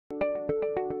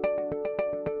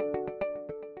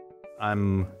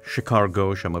I'm Shikhar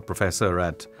Ghosh. I'm a professor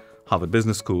at Harvard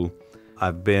Business School.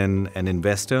 I've been an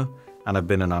investor and I've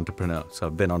been an entrepreneur. So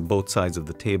I've been on both sides of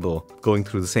the table, going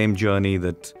through the same journey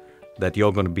that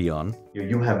you're going to be on.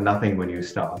 You have nothing when you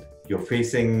start. You're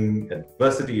facing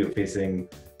adversity, you're facing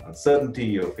uncertainty,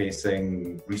 you're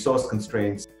facing resource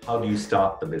constraints. How do you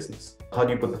start the business? How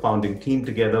do you put the founding team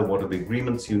together? What are the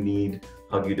agreements you need?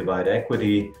 How do you divide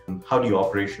equity? How do you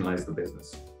operationalize the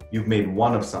business? You've made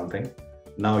one of something.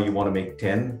 Now you want to make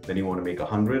 10, then you want to make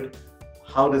 100.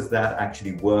 How does that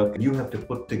actually work? You have to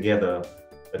put together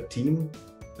a team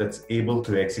that's able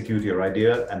to execute your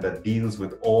idea and that deals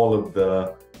with all of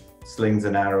the slings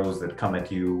and arrows that come at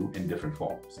you in different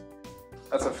forms.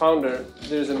 As a founder,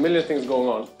 there's a million things going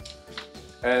on,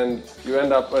 and you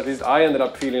end up, or at least I ended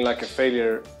up feeling like a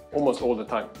failure almost all the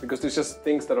time, because there's just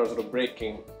things that are sort of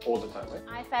breaking all the time, right?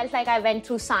 I felt like I went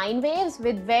through sine waves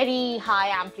with very high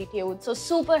amplitude, so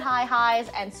super high highs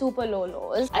and super low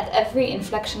lows. At every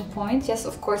inflection point, yes,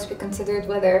 of course, we considered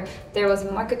whether there was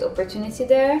a market opportunity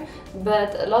there,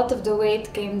 but a lot of the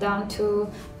weight came down to,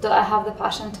 do I have the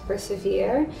passion to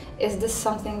persevere? Is this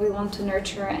something we want to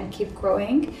nurture and keep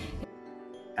growing?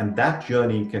 And that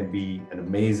journey can be an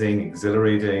amazing,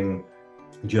 exhilarating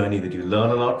journey that you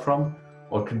learn a lot from,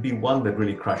 or it can be one that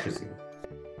really crushes you.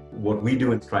 What we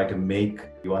do is try to make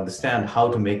you understand how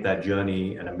to make that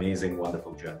journey an amazing,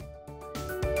 wonderful journey.